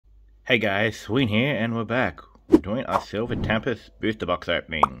Hey guys, Sween here, and we're back. We're doing our Silver Tempest booster box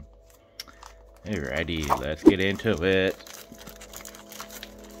opening. Alrighty, let's get into it.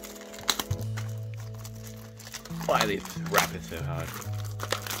 Why this wrap is so hard?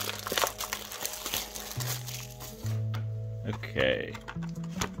 Okay.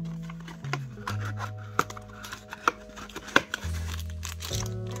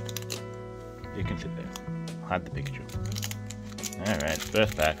 You can sit there. Hide the Pikachu. Alright,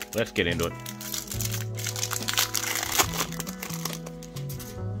 first pack. Let's get into it.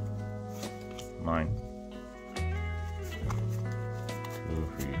 Mine. 2,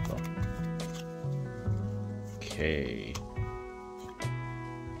 3, 4. Okay.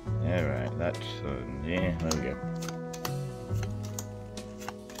 Alright, that's yeah, there we go.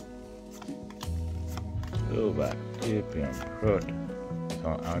 Silver, Tipium, Prot,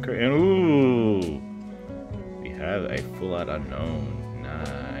 Anchor, and ooh! We have a full art unknown.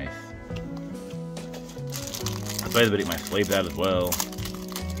 Nice. I suppose I better get my sleeves out as well.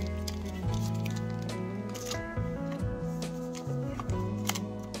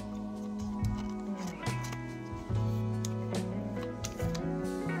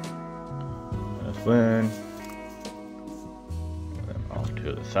 First one. Put them off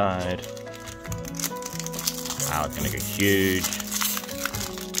to the side. Wow, it's gonna go huge.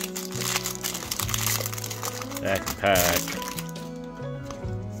 Second pack.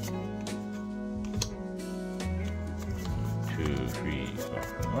 2, 3, 4. I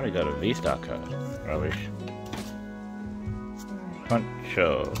already got a V-Star card. Rubbish.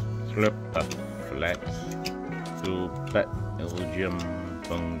 Poncho. Slipper. Flex. Sulpet. Ilgium.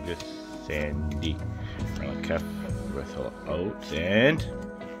 Fungus. Sandy. Reliquef. Bristle Oats. And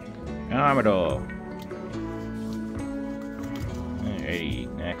Armador. Alrighty,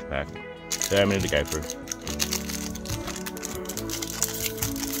 next pack. 7 minutes to go through.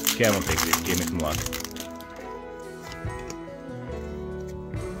 Come on, Pikachu, give me some luck.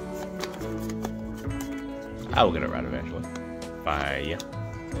 I will get it right eventually. Fire.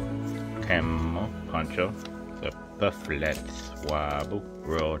 Camo, Poncho, Super Flat, Swabble,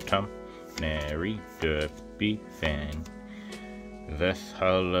 Rotom, Nary, Derpy, Fan,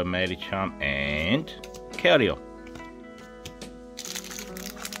 Veshola, Medicham, and Keldeo.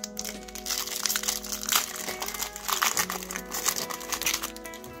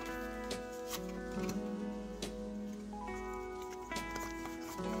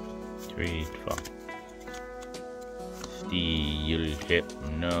 Steel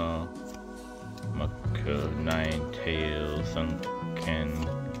Hypno, Mucko, Ninetales, Sunken,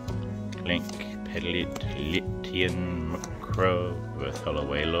 Clink, Pedlit, Litian, Macro, with Hollow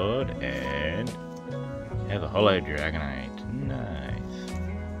Wailord, and have a Hollow Dragonite. Nice.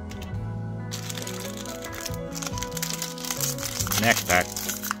 Next pack.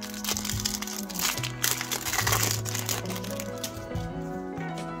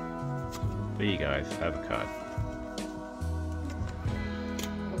 There you guys have a card.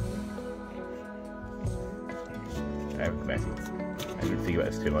 I didn't think about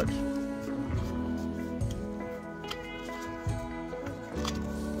this too much.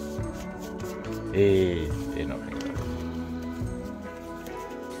 They're not thinking about it.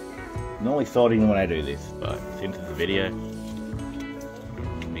 Normally starting when I do this, but since it's a video,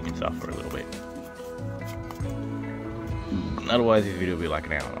 we can suffer a little bit. Otherwise, this video will be like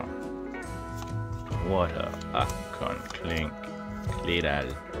an hour long. Water, Akon, Clink,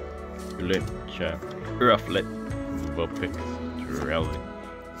 Lidal, Glitcher, Rufflet, Vulpix, Relic,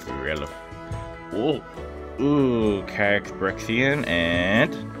 ooh, Carrick Brexian,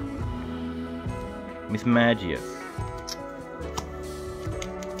 and Miss Magius.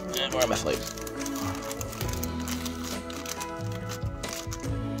 And where are my sleeves?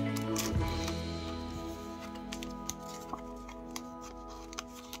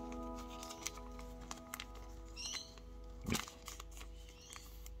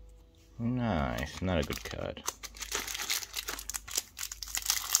 Nice, not a good card.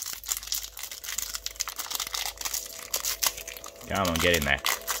 Come on, get in there.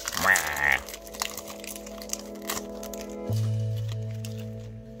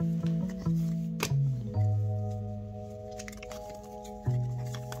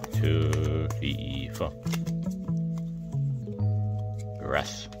 Two, 3, 4.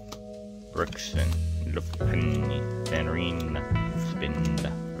 Grass, Brixen, Lupin, Bannerine,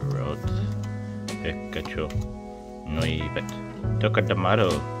 Spinda, Rods, Pikachu, Noibet, Tokadamato,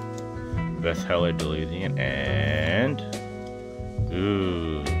 Veshola Delusion, and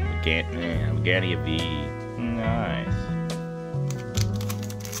ooh, Meganium V. Nice.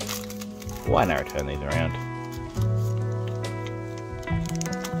 Why not turn these around?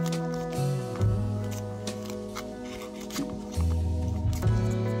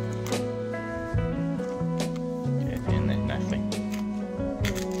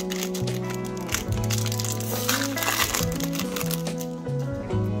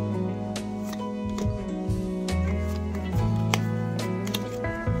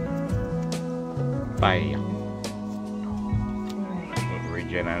 Fire.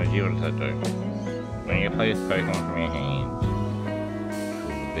 Regen energy, what does that do? When you place Pokemon from your hand,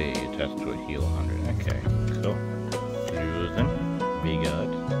 it will be attached to a heal 100. Okay, cool. Use them.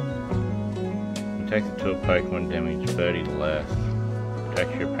 V-Guard. Takes it to a Pokemon damage 30 less.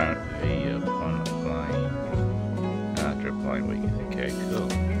 Protects your opponent V upon applying. After applying weakness. Okay, cool.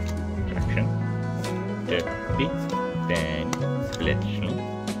 Action. Derpy. Then. Fletchling.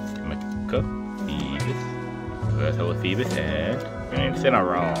 Mako. Phoebus. Versatile Phoebus. And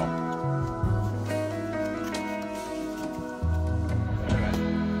Incineroar. Alright.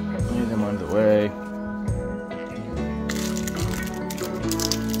 Move them on the way.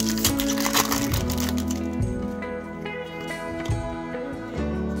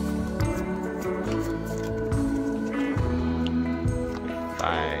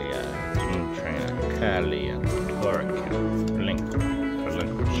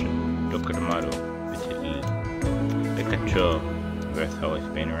 Pikachu, Versatile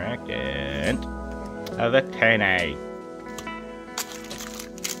Spinarak, and a Tane.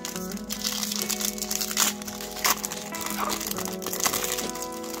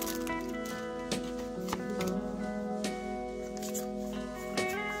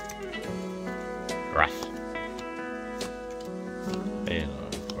 Russ.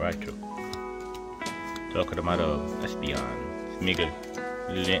 Raichu. Tokudamato, Espeon, Smeagol,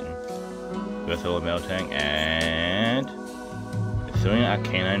 Linton, Versatile Meltang, and Pursuing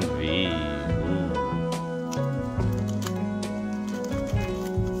Arcanine V. Ooh.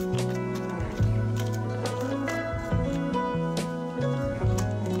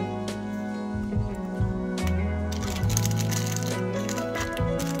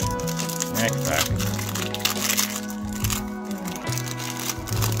 Next pack.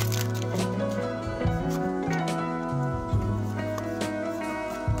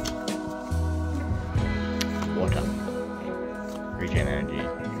 Water. Regen energy.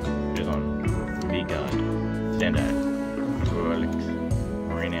 Dragon. V-Guard. Standard. Rolex.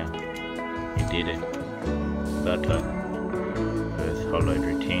 Marina. You did it. Butter. First Hollowed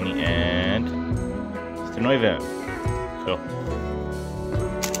Dratini and Stenoiva. Cool.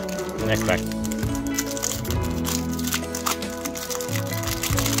 Next pack.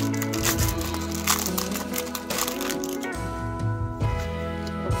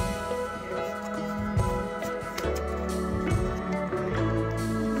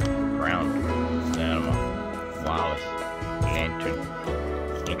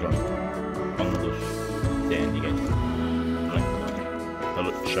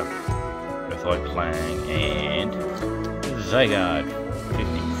 Versatile Clang and Zygarde.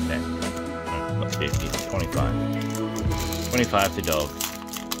 50%. Not 50, 25. 25 is the dog.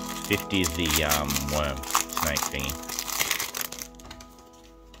 50 is the worm snake thingy.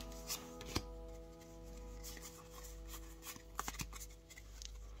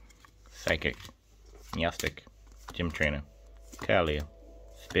 Psychic. Meowstic. Gym Trainer. Kalia.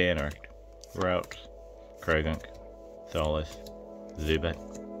 Spinarak. Routes. Krogunk. Solus. Zubat.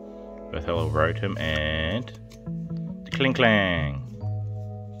 Versatile Rotom and the Kling Klang.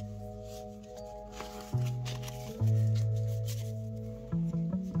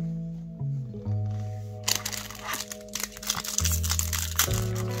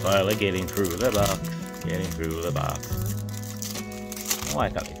 Finally getting through the box. Getting through the box. Why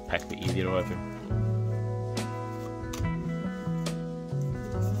can't this pack be easier to open?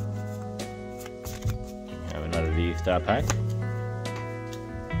 Have another V-Star pack.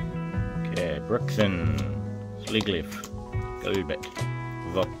 Okay, Bruxin, Sligglyph, Golbat,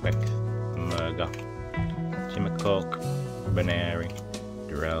 Vulpix, Murga, Chimacork, Banary,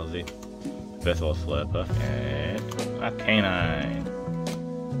 Drowsy, Versatile Slurpuff, and Arcanine.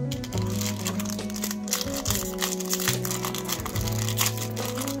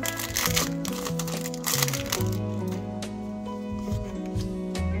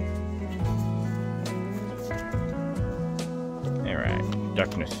 Alright,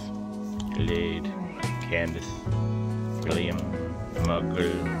 Darkness. Glade, Candace, William,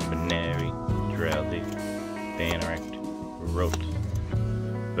 Muggle, Banary, Drowsy, Baneract, Rote,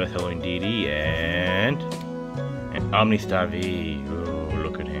 Versatile DD, and Omnistar V. Oh,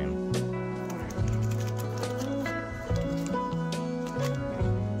 look at him.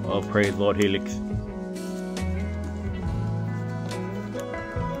 Oh, praise Lord Helix.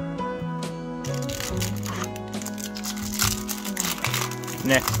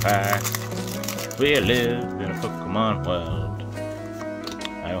 Next pack. We live in a Pokemon world.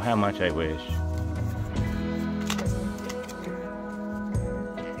 Oh, how much I wish.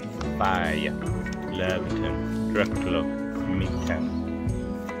 Fire, Leviton, Dracula, Meetan,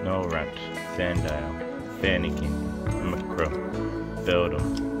 No Rent, Sandile, Fanikin, Macro,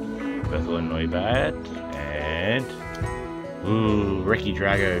 Beldum, Vessel Noibat, and ooh, Ricky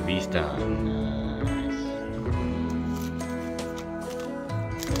Drago V-Star. Nice.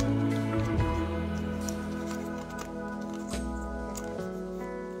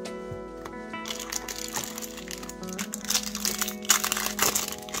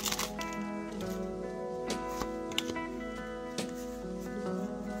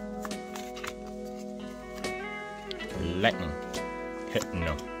 Lightning,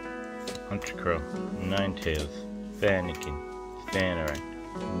 Hypno, Hunter Crow, Ninetales, Fanikin, Stanorak,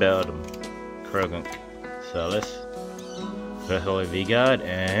 Beldum, Krogunk, Solus, Vessel V-Guard,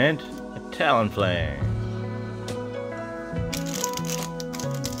 and a Talonflame.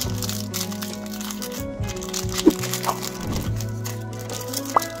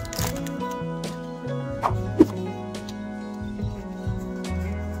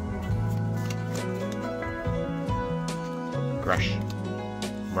 Grush,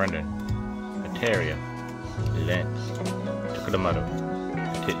 Brendan, Ateria, Lance, Tukadamato,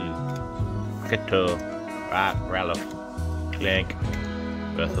 Titlu, Keto, Ralph, Clank,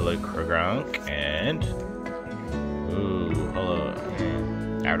 Bertholo Krogronk, and ooh, hello,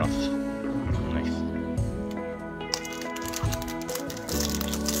 Arados. Nice.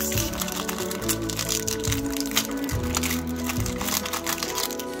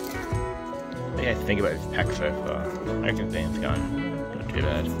 What do you guys think about this pack so far? I reckon things gone not too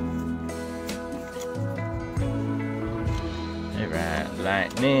bad. Alright,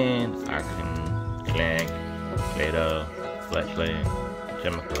 Lightning, Arkin, Clank, Plato, Fletchling,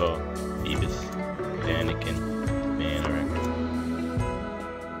 Chemical, Phoebus, Anakin, Manorak,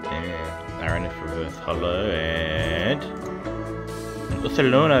 and Ironif Reverse Hollow, and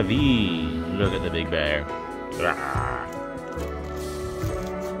Barcelona V. Look at the big bear. Rah.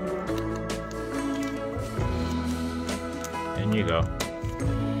 In you go.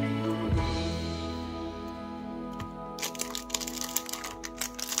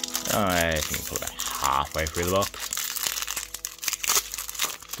 I think you pull that halfway through the box.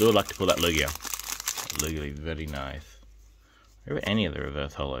 Still like to pull that Lugia. Lugia is very nice. Where are any of the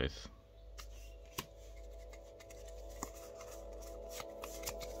reverse hollows?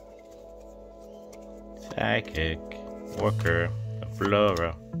 Psychic, Walker,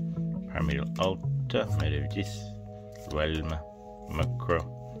 Flora, Primeval Alta, Medivgis, Relma, Macro,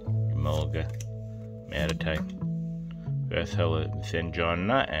 Emolga, Meditite, Reverse Hollow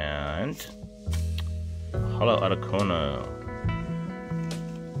Sinjonna, and Hollow Articuno.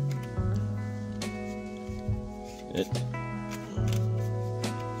 It.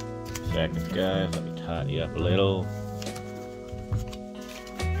 Seconds, guys. Let me tidy up a little.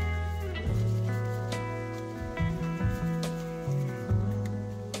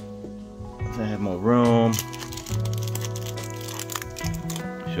 If I have more room,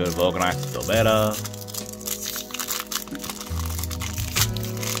 should have organized it still better.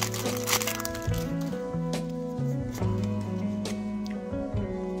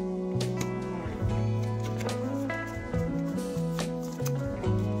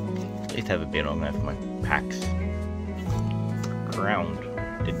 At least have a bit organized for my packs. Ground.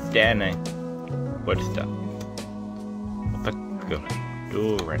 The Dana. Woodstuff. Pikachu.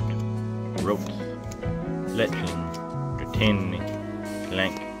 Durant. Ropes. Fletchling. Dratini.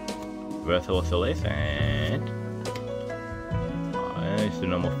 Clank. Berthorsolis, and it's the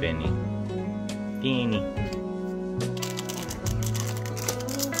normal Fanny. Teeny.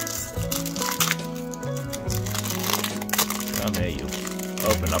 Come here, you.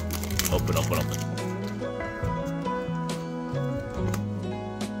 Open up. Open, open, open.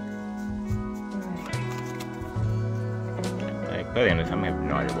 Like, by the end of this, I'm gonna have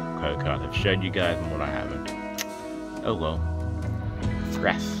no idea what code cards I've showed you guys and what I haven't. Oh well.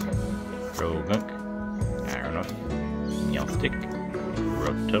 Grass. Krogunk. Aeronaut. Meowstick.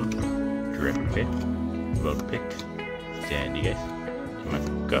 Rotom. Drippet. Vulpix. Sandias.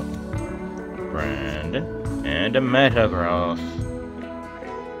 Mako. Brandon. And a Metagross.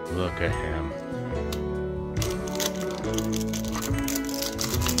 Look at him.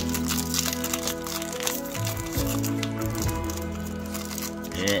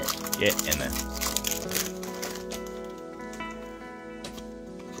 Yeah, get in there.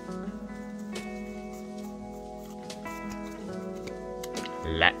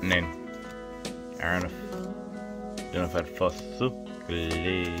 Lightning. Aeronaut. Don't know if I'd Fossil.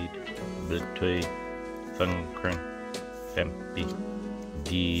 Glade. Blitoy. Sunkern. Fempi.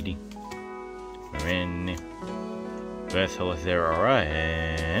 Didi. Marini. Vessel Zerora,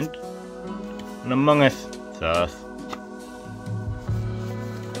 and Among Us. Sauce.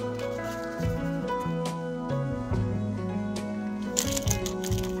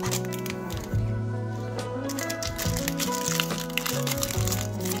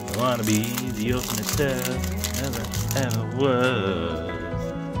 wanna be the ultimate self ever was.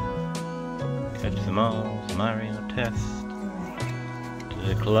 Catch them all, Mario test.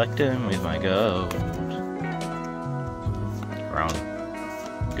 To collect them with my gold. Round.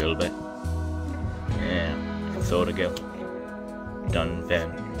 Gilbert. Yeah, sort of go. Done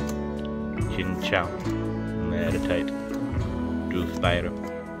then. Chin chow. Meditate. Do spider.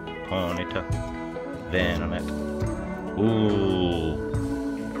 Ponyta. Venomet. Ooh.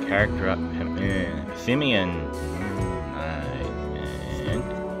 Character up. Simeon. Nice.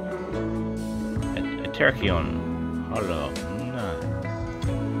 And a turkey on. Hello. Nice.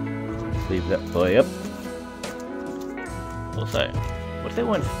 Let's leave that boy up. Also, what's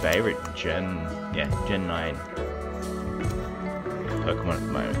everyone's favorite Gen 9 Pokemon at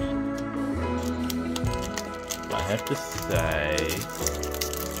the moment? I have to say,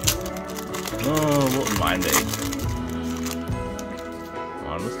 what would mine be?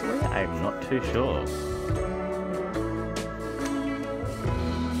 Honestly, I'm not too sure.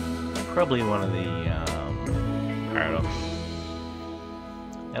 Probably one of the Paradox.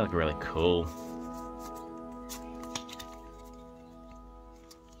 They look really cool.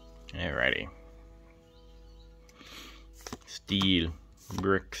 Alrighty. Steel,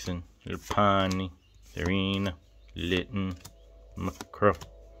 Brixen, Lupani, Serena, Litten, Macro,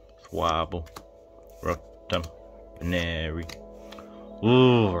 Swabble, Rotom, Veneri.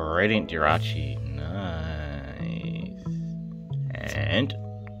 Ooh, Radiant Jirachi. Nice. And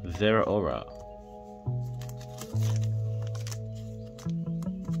Zeraora.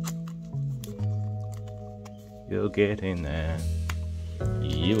 You'll get in there.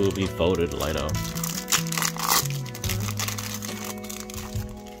 You will be folded later.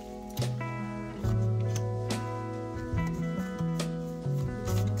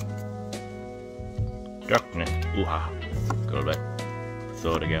 Darkness, ooha, go back,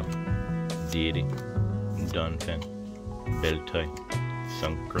 sword again, deity, Dunfin, Beltoy,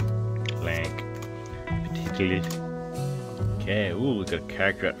 Sunkrum, Clank, particularly. Okay, ooh, we got a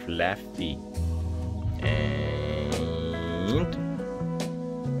character at Fluffy, and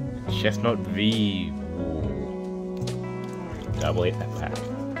Chestnut V. Ooh. Double 8 that pack.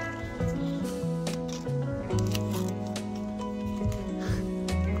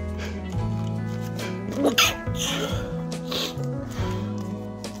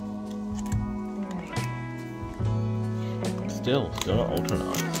 Still not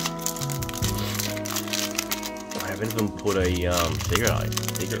alternate. I haven't even put a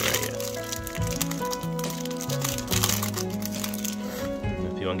secret right yet.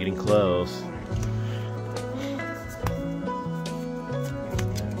 I feel I'm getting close.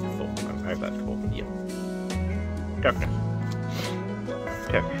 Yep. Darkness.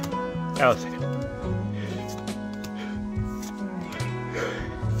 Darkness. That was a second.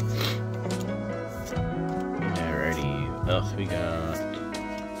 Else we got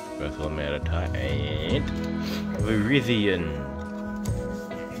first one Medita and Virizion.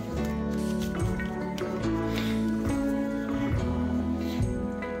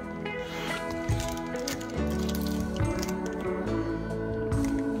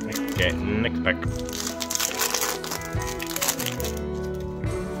 Okay, next pack.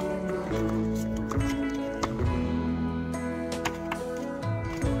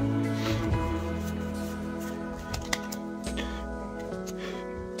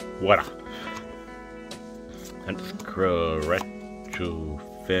 What? That's retro,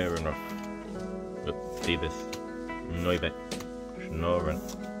 fair enough. Let's see this. Noibet, Schnorren,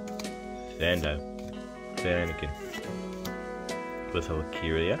 Sando, Fanikin, with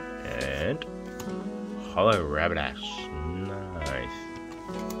Valkyria, and Hollow Rabbitash. Nice.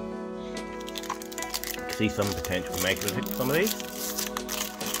 See some potential makers with some of these.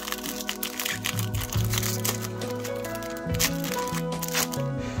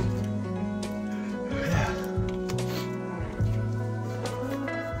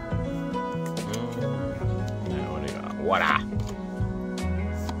 Voila!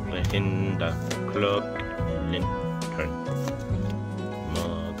 Lehinda, Cloak, Lintern,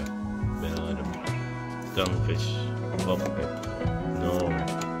 Mug, Belladum, Stonfish, Puppet, Nora,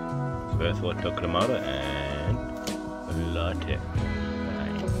 First One Tokunamoto, and Latte.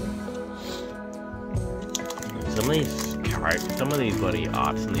 Nice. Some of these characters, some of these bloody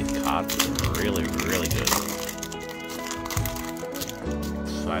arts in these cards are really, really good.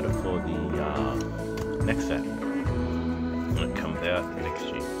 Excited for the next set. When it comes out next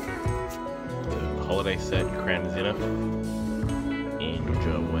year. The holiday set, Crown Zenith, in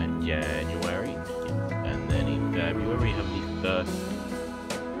January, and then in February we have the first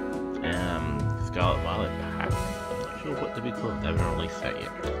Scarlet Violet pack. I'm not sure what to be called. They haven't released that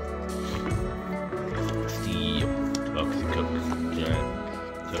yet. Steel, Toxicook, Jack,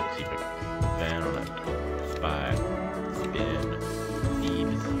 Toxicook, Vanillite, Spire, Spin,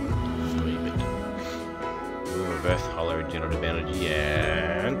 Thieves, Sweepit. Reverse Hollow Regenerative Energy,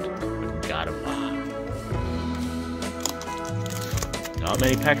 and Gardevoir. Not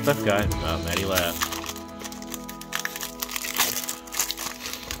many packs left, guys. Not many left.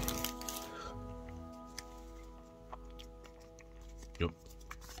 Yep.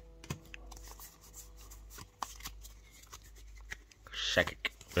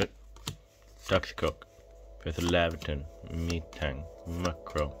 Psychic. Toxicook. Professor Laverton. Meatang.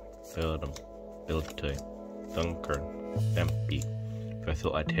 Macro. Build'em. Build-Toy. Thunker. Stampede. Professor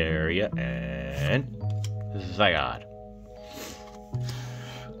Iteria. And Zygarde.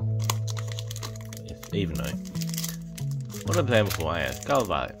 Even though. What am I playing before? Yes,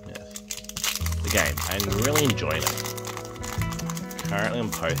 Galvalic, yes. The game. I'm really enjoying it. Currently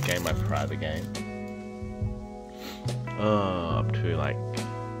I'm post-game my private game. Up to like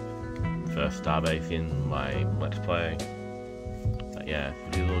first starbase in my Let's Play. But yeah,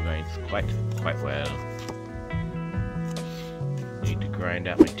 it is all going quite well. Need to grind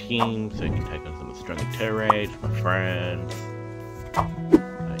out my team so I can take on some of the stronger terraids, my friends.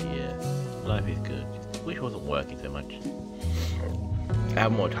 But yeah, life is good. Wish it wasn't working so much. I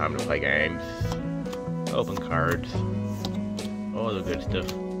have more time to play games, open cards, all the good stuff.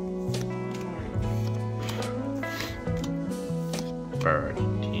 Bird,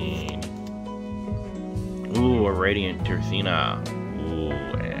 teen. Ooh, a Radiant Tercina. Ooh,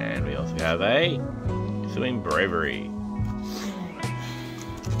 and we also have a Swing Bravery.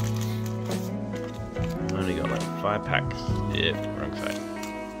 Only got like 5 packs. Yep, wrong side.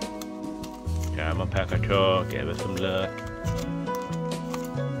 Come on, Pikachu, give us some luck.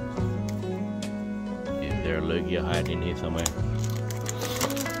 Is there a Lugia hiding in here somewhere?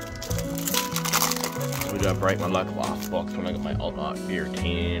 We gotta break my luck last box when I got my alt art gear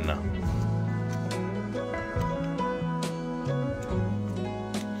 10.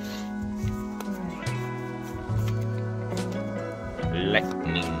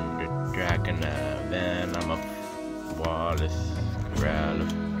 Lightning, the Dragon, Venom, Wallace, Growl,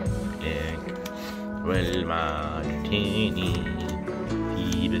 Link. Well, Martini,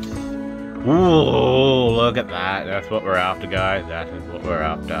 Phoebus. Ooh, look at that. That's what we're after, guys. That is what we're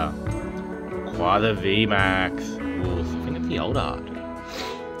after. Quasar VMAX. Ooh, so I think it's the old art. I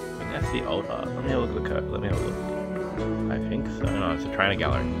think that's the old art. Let me have a look at the code. Let me have a look. I think so. No, it's a Trainer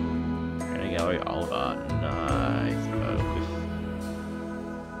Gallery. Trainer Gallery old art. Nice. Focus.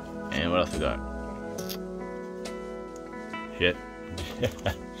 And what else we got? Shit.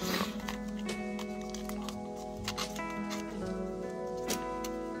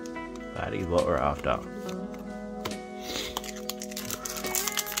 That is what we're after.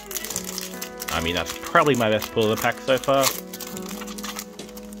 I mean, that's probably my best pull of the pack so far.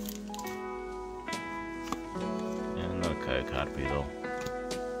 And another code card beetle.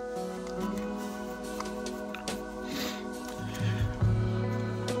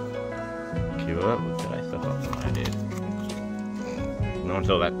 Queue up. Did I stuff up? I did. No one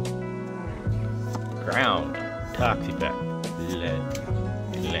saw that. Ground. Toxipack. Lead.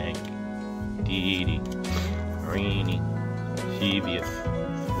 Clank. Didi, Marini, Chevius,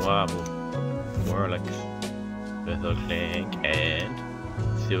 Swabble, Warlix, Bethel Clank, and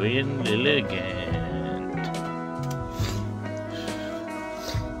Syrian Lilligant.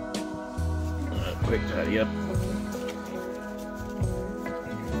 Quick tidy up.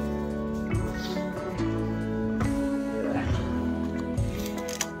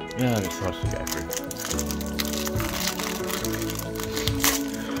 Yeah, this house is accurate.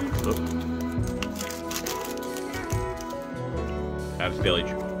 That's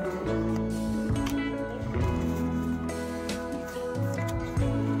village.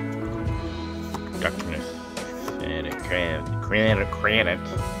 Darkness. And a granite.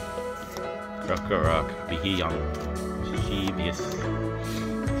 Rock. Beheon. Chevius.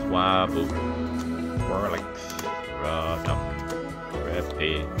 Swabble. Warlix. Rotom.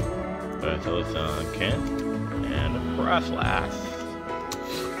 Repi. Berthelson Kent. And a Frostlass.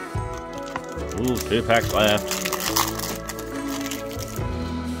 Ooh, 2 packs left.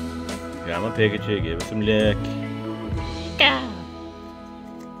 Come on, Pikachu, give us some luck. Go!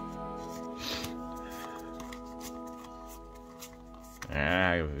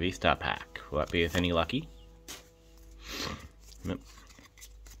 V-Star pack. Will that be us any lucky? Nope.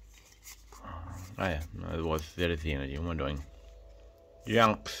 Oh yeah, no, that is the energy. What am I doing?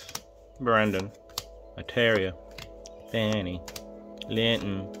 Junks. Brandon. Iteria. Fanny.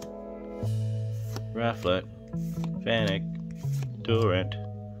 Linton. Rufflet. Fennec, Durant,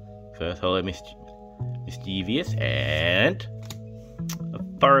 First Hollow Mischievous, and a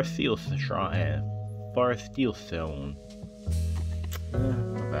Forest Steel Shrine. Forest Steel Stone.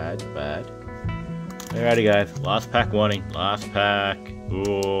 Bad. Alrighty guys, last pack warning. Last pack.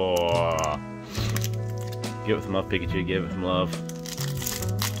 Ooh. Give it some love, Pikachu, give it some love.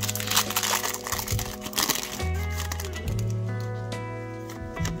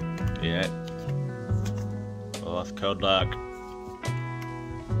 Yeah. Lost code luck.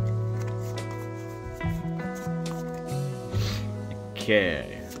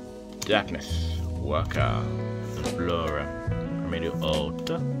 Okay. Darkness, Waka, Flora, Remedial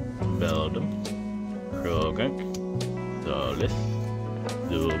Alta, Beldum, Krogunk, Solis,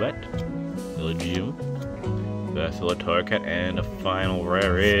 Zubat, Illugium, Versatile Torcat, and the final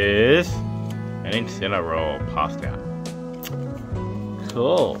rare is an Incineroar passed out.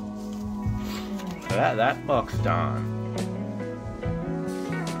 Cool. So that box done.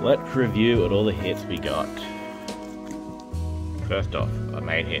 Let's review at all the hits we got. First off, our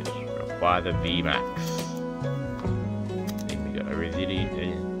main hits require the VMAX. Then we got a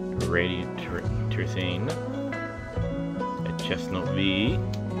Radiant Terrain, a Chestnut V,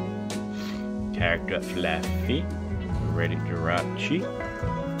 Character Fluffy, Radiant Jirachi,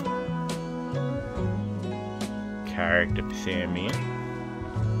 Character Pissamian,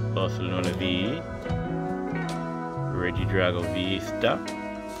 Barcelona V, Regidrago V-Star,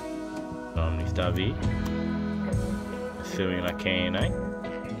 Omnistar V, Assuming Arcanine,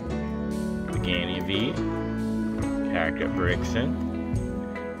 Pagani V, Character Brixen,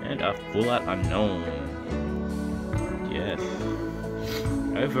 and a Full Art Unknown. Yes.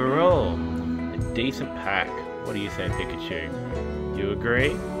 Overall, a decent pack. What do you say, Pikachu? You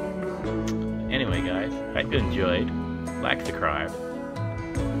agree? Anyway guys, hope you enjoyed. Like, subscribe.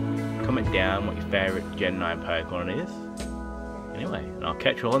 Comment down what your favourite Gen 9 Pokemon is. Anyway, and I'll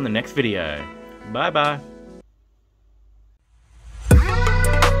catch you all in the next video. Bye bye.